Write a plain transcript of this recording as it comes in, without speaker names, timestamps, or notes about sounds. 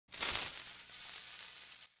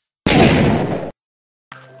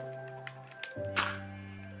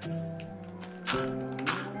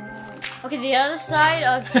Okay, the other side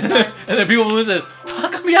of... And then people lose. How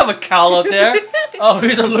come you have a cow up there? Oh,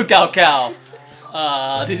 he's a lookout cow.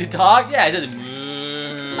 Does he talk? Yeah, he says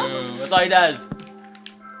moo. That's all he does.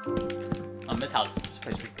 This house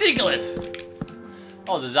is ridiculous.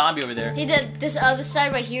 Oh, there's a zombie over there. Hey, this other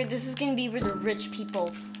side right here, this is gonna be where the rich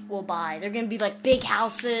people will buy. They're gonna be like big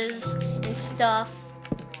houses and stuff.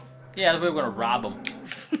 Yeah, we're gonna rob them.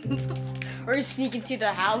 Or just sneak into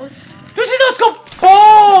the house. Let's go! Boom!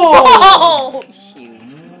 Oh, shoot.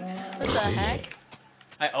 What the heck?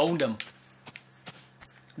 I owned him.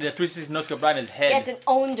 The 360 no scope right in his head. Yeah, it's an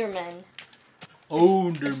Onderman.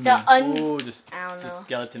 Onderman. It's the oh, it's a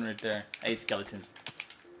skeleton right there. I hate skeletons.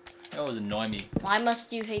 They always annoy me. Why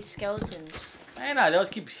must you hate skeletons? I don't know, they always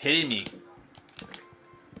keep hitting me.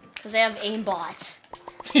 Because they have aimbots.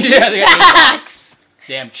 Yeah, they got hacks!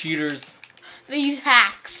 Damn cheaters. They use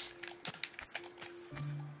hacks.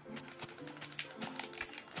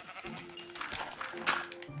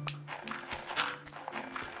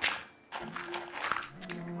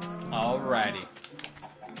 Alrighty.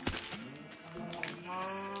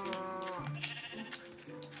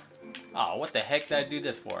 Oh, what the heck did I do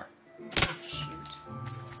this for? Shoot.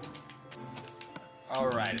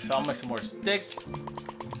 Alright, so I'll make some more sticks.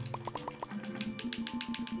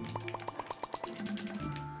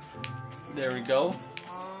 There we go.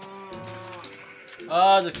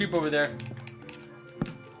 Oh, there's a creep over there.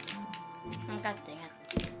 Oh, God dang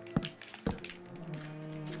it.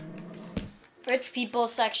 Rich people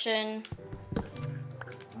section.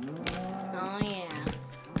 Oh, yeah.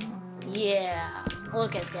 Yeah.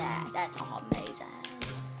 Look at that. That's amazing.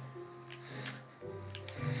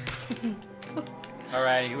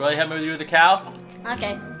 Alright, you really have me to do with the cow?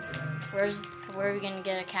 Okay. Where are we gonna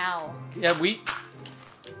get a cow? You have wheat?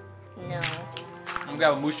 No. I'm gonna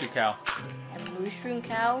grab a mushroom cow. A mushroom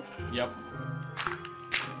cow? Yep.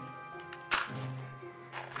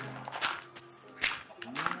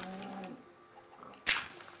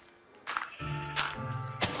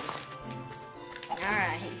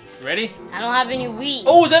 Alright. Ready? I don't have any wheat.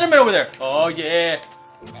 Oh, there's Enderman over there! Oh, yeah.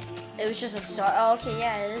 It was just a start. Oh, okay,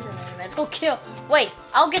 yeah, it is an enderman. Let's go kill. Wait,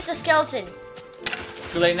 I'll get the skeleton.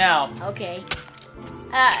 Too late now. Okay.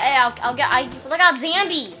 Hey, I'll get. Look out,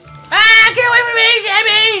 Zambi. Ah, get away from me,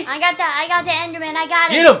 Jamie! I got the enderman. I got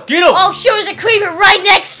it. Get him! Get him! Oh, shoot, there's a creeper right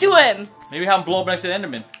next to him. Maybe have him blow up next to the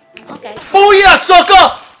Enderman. Okay. Booyah,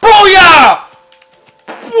 sucker! Booyah!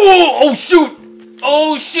 Whoa! Oh, shoot!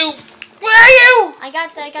 Oh, shoot! Where are you? I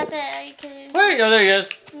got the. Okay. Where? Oh, there he is.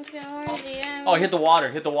 Let's go. Where is he? Oh, hit the water.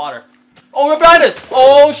 Hit the water. Oh, right behind us.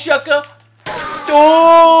 Oh, shucka.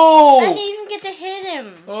 Oh! I didn't even get to hit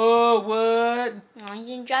him. Oh, what? No, he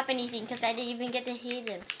didn't drop anything because I didn't even get to hit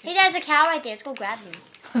him. Hey, there's a cow right there. Let's go grab him.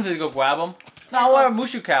 Did you go grab him? No, I want a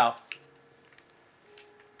Mushu cow.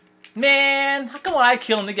 Man, how come when I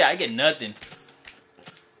kill him, I get nothing?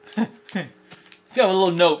 See, I have a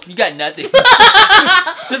little note. You got nothing.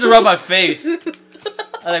 Just around my face. I'm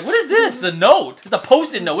like, what is this? It's a note. It's a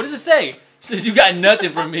post-it note. What does it say? It says, you got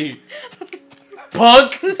nothing from me.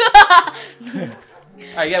 Punk!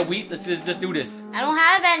 Alright, you got wheat. Let's do this. I don't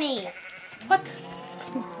have any. What?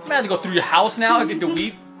 I'm gonna have to go through your house now and get the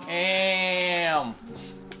wheat. Damn.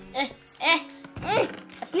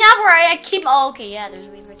 That's not where I keep. Oh, okay, yeah, there's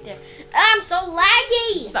wheat right there. I'm so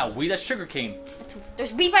laggy. It's not wheat, that's sugar cane.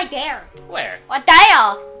 There's wheat right there. Where? Right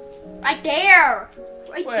there. Right there.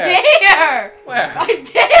 Right Where? there. Where? Right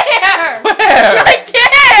there. Where? Right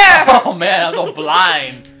there. Oh man, I'm so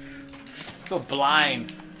blind. So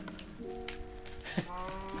blind.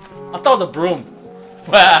 I thought it was a broom.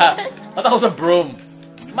 I thought it was a broom.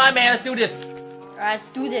 Come on, man, let's do this. Alright, let's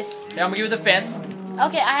do this. Yeah, I'm gonna give you the fence.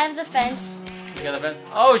 Okay, I have the fence. You got the fence?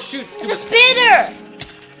 Oh shoot! It's a spider!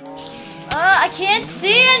 I can't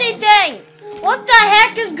see anything! What the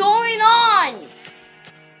heck is going on?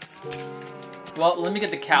 Well, let me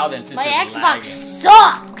get the cow then since My you're Xbox lagging.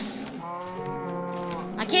 sucks!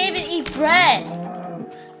 I can't even eat bread.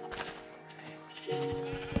 I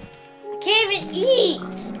can't even eat!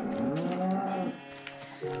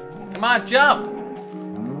 Come on, jump!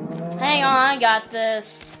 Hang on, I got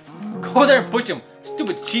this. Go there and push him.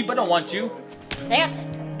 Stupid sheep, I don't want you. Dang it.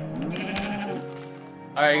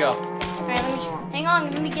 Alright, go. Alright, hang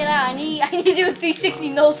on, let me get out. I need to do a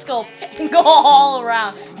 360 no scope and go all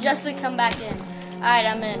around just to come back in. Alright,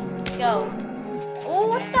 I'm in. Let's go. Oh,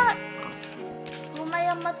 what the? Oh my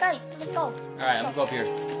guy. Let's go. Alright, I'm gonna go up here.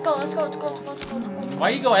 Let's go.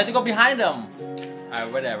 Why are you going? I have to go behind him.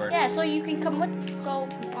 Alright, whatever. Yeah, so you can come with. So,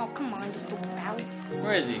 oh, come on, you stupid cow.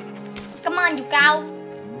 Where is he? Come on, you cow.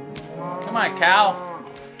 Come on, cow.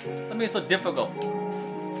 Something so difficult.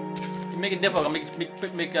 Give make it difficult. Make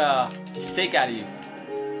steak out of you.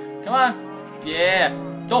 Come on. Yeah.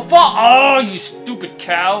 Don't fall. Oh, you stupid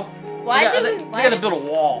cow. Why they did you? gotta build a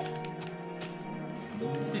wall.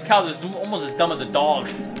 These cows are almost as dumb as a dog.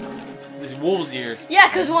 These wolves here. Yeah,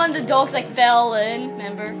 because one of the dogs like fell in.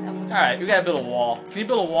 Remember? Alright, we gotta build a wall. Can you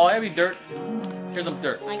build a wall? Every dirt. Here's some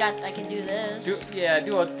dirt. I can do this.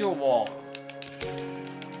 Do a wall.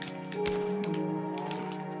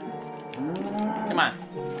 Come on.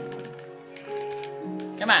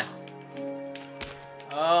 Come on.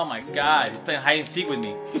 Oh my god, he's playing hide and seek with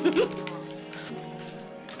me.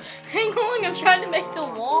 Hang on, I'm trying to make the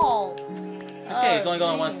wall. It's okay, he's only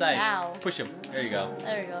going on one side. Ow. Push him. There you go.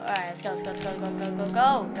 There we go. Alright, let's go.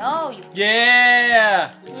 Go. You.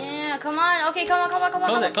 Yeah! Yeah, come on. Okay, come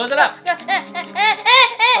on. Close it up.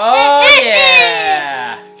 Oh,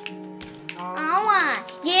 yeah!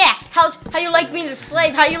 Yeah, how you like being a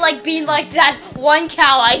slave? How you like being like that one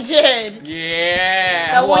cow I did?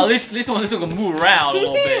 Yeah! That Well, at least one can move around a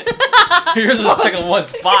little bit. Yours is stuck in one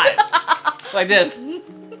spot. Like this.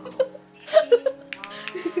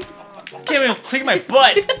 Can't even clean my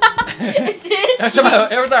butt.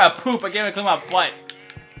 Every time I poop, I can't even clean my butt.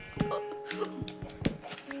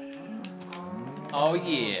 Oh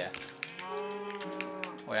yeah.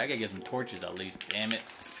 Wait, I gotta get some torches at least. Damn it.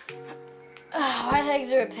 Why the heck is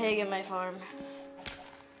there a pig in my farm?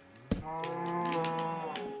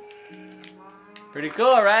 Pretty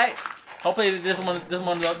cool, right? Hopefully this one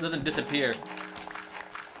doesn't disappear.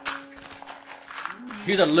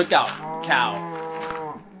 Here's a lookout cow.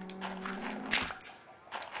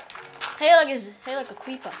 Hey, like a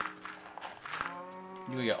creeper.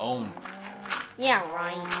 You get your own. Yeah,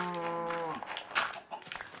 right.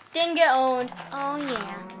 Didn't get owned. Oh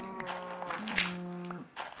yeah.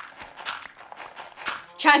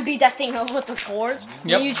 Try and beat that thing up with the torch.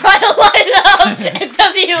 Yep. When you try to light it up, it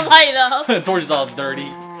doesn't even light up. The torch is all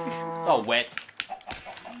dirty. It's all wet.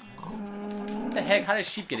 What the heck? How did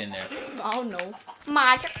sheep get in there? Oh no.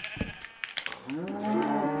 Magic.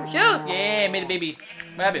 Shoot! Yeah, made a baby.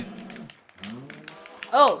 What happened?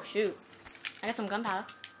 Oh, shoot. I got some gunpowder.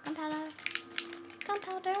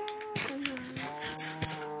 Gunpowder.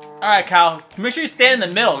 Alright, cow. Make sure you stand in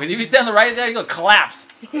the middle, because if you stand right there, you're gonna collapse.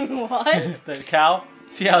 What? The cow.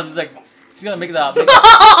 See how he's like, he's gonna make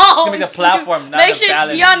the platform not balance.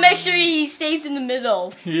 You gotta make sure he stays in the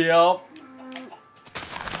middle. Yup.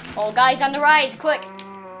 Oh, guys, on the right, quick.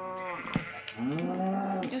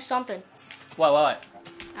 Do something. What?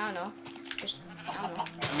 I don't know. I don't know.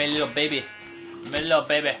 I made a little baby.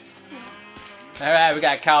 Alright, we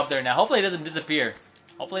got a cow up there now. Hopefully it doesn't disappear.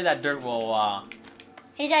 Hopefully that dirt will,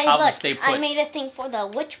 Hey, Daddy, look. Stay put. I made a thing for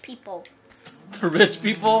the rich people. The rich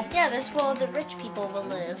people? Yeah, this is where the rich people will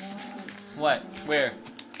live. What? Where?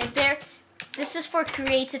 This is for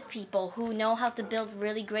creative people who know how to build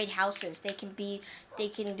really great houses. They can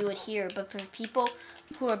do it here. But for people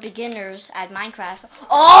who are beginners at Minecraft,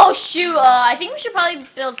 oh shoot! I think we should probably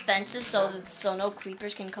build fences so no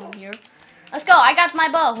creepers can come here. Let's go! I got my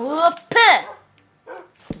bow. Whoop!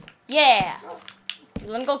 Yeah.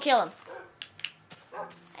 Let me go kill him.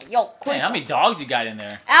 Yo, quick! Man, how many dogs you got in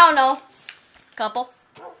there? I don't know. Couple.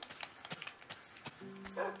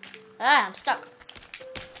 Ah, I'm stuck.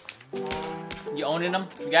 You owning them?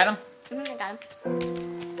 You got them? I got him.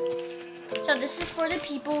 So this is for the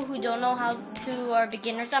people who don't know who are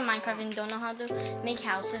beginners at Minecraft and don't know how to make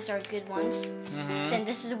houses or good ones. Then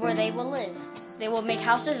this is where they will live. They will make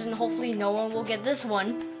houses and hopefully no one will get this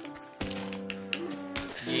one.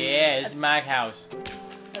 Yeah, this is my house.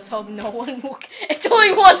 Let's hope no one will. It's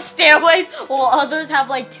only one stairways while others have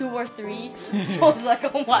like 2 or 3. So it's like,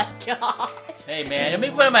 oh my god. Hey man, don't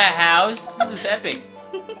make fun of my house. This is epic.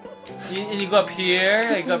 You go up here,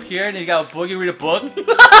 and you got a book, you read a book. Pick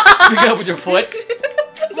it up with your foot.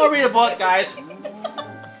 Come on, read a book, guys.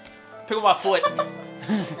 Pick up my foot.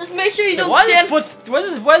 Just make sure you don't why stand. Why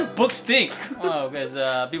does this book stink? Oh, because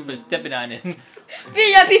people been stepping on it.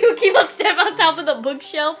 Yeah, people keep on stepping on top of the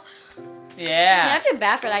bookshelf. Yeah. I feel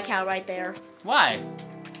bad for that cow right there. Why?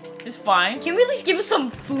 It's fine. Can we at least give him some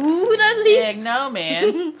food at least? Yeah, no,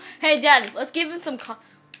 man. Hey, Dad, let's give him some.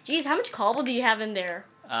 Jeez, how much cobble do you have in there?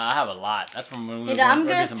 I have a lot. That's from when we Hey, Dad, I'm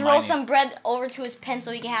gonna throw some bread over to his pen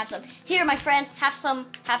so he can have some. Here, my friend, have some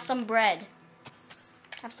bread.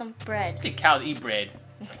 Have some bread. I think cows eat bread.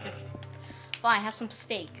 Fine, have some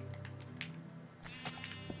steak.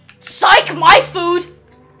 Psych, my food!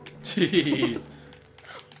 Jeez.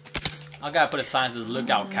 I gotta put a sign that says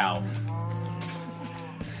 "Lookout Cow."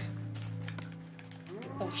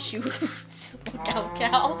 Oh shoot! Lookout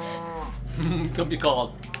cow. Could be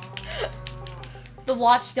called The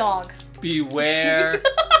watchdog. Beware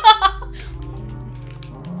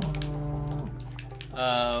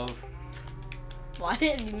Why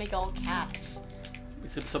didn't you make all caps?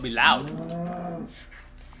 So be loud.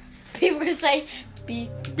 People say,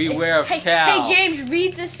 beware of cow. Hey James,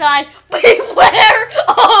 read this sign. Beware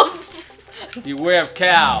of. Beware of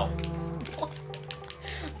cow.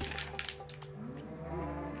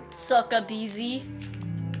 Suck a BZ.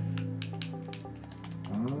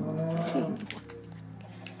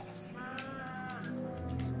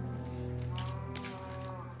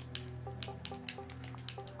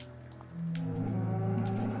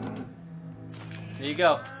 There you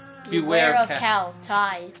go. Beware of cow.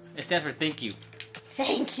 Tie. It stands for thank you.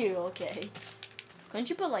 Thank you. Okay. Couldn't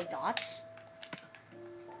you put like dots?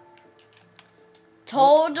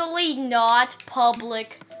 Totally not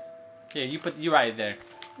public. Yeah, you write it there.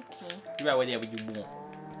 Okay. You write whatever you want.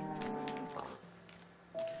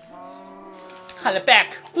 Holla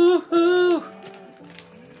back. Woohoo!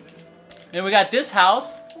 Then we got this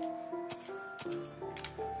house.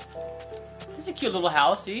 It's a cute little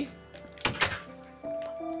house, see?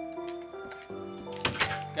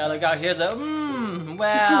 Gotta look out here. It's a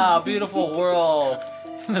wow, beautiful world.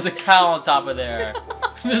 There's a cow on top of there.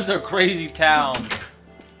 This is a crazy town.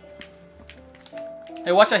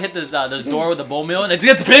 Hey, watch I hit this door with a bone mill and it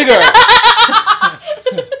gets bigger.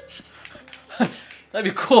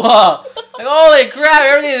 That'd be cool, huh? Like, holy crap,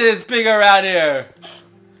 everything is bigger around here.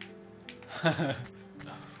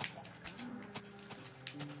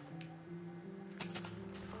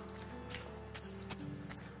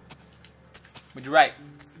 What'd you write?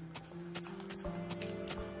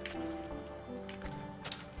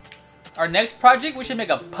 Our next project, we should make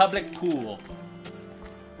a public pool.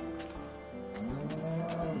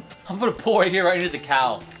 I'm gonna pool right here, right into the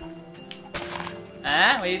cow.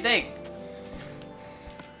 Huh? What do you think?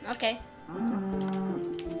 Okay.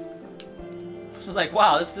 She's like,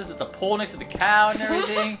 wow, this is the pool next to the cow and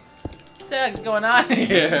everything. What the heck's going on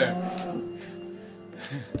here?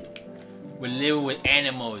 We're living with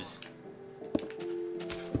animals.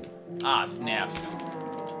 Ah, snaps.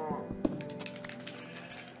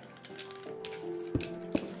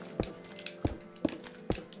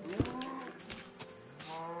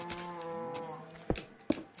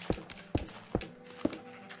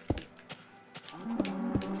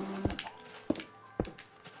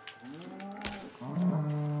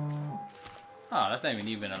 Oh, that's not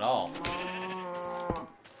even at all.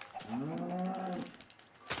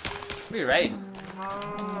 What are you writing?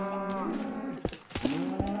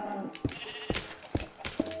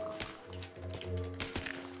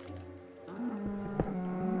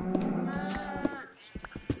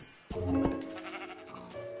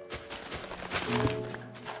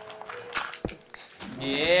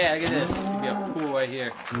 Yeah, look at this. Could be a pool right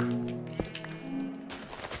here.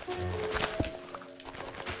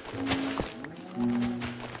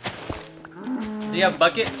 Do you have a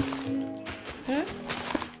bucket? Hmm?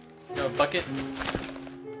 You have a bucket?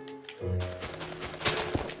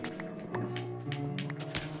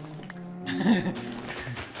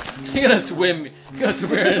 You're gonna swim in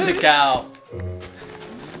the cow.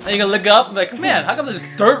 And you're gonna look up and be like, man, how come there's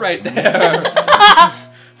dirt right there?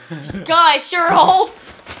 God, I sure hope.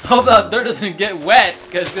 Hope that dirt doesn't get wet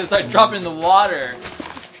because it's gonna start dropping in the water.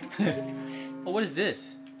 Oh, what is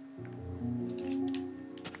this?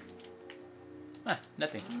 Ah,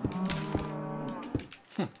 nothing.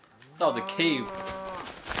 Thought it was a cave.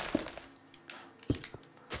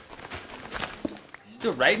 You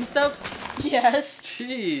still writing stuff? Yes.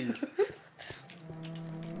 Jeez.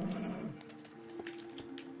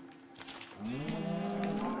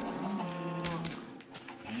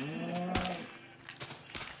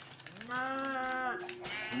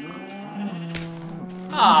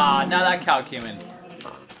 Ah, now that cow came in.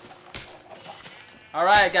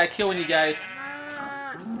 Alright, I gotta kill one of you guys.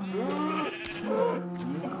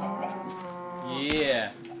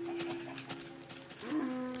 Yeah.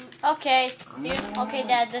 Okay. Okay,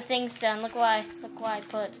 Dad, the thing's done. Look why I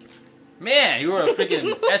put. Man, you wrote a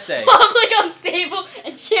freaking essay. Public unstable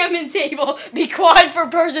enchantment table. Be quiet for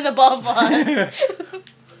person above us.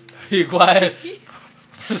 Be quiet.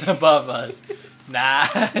 Person above us.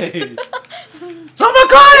 Nice. Oh my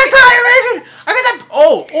god, I got it, Raven! I got that.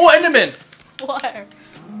 Oh, Enderman. Where?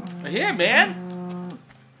 Right here, man.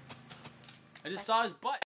 I just saw his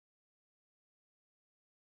butt.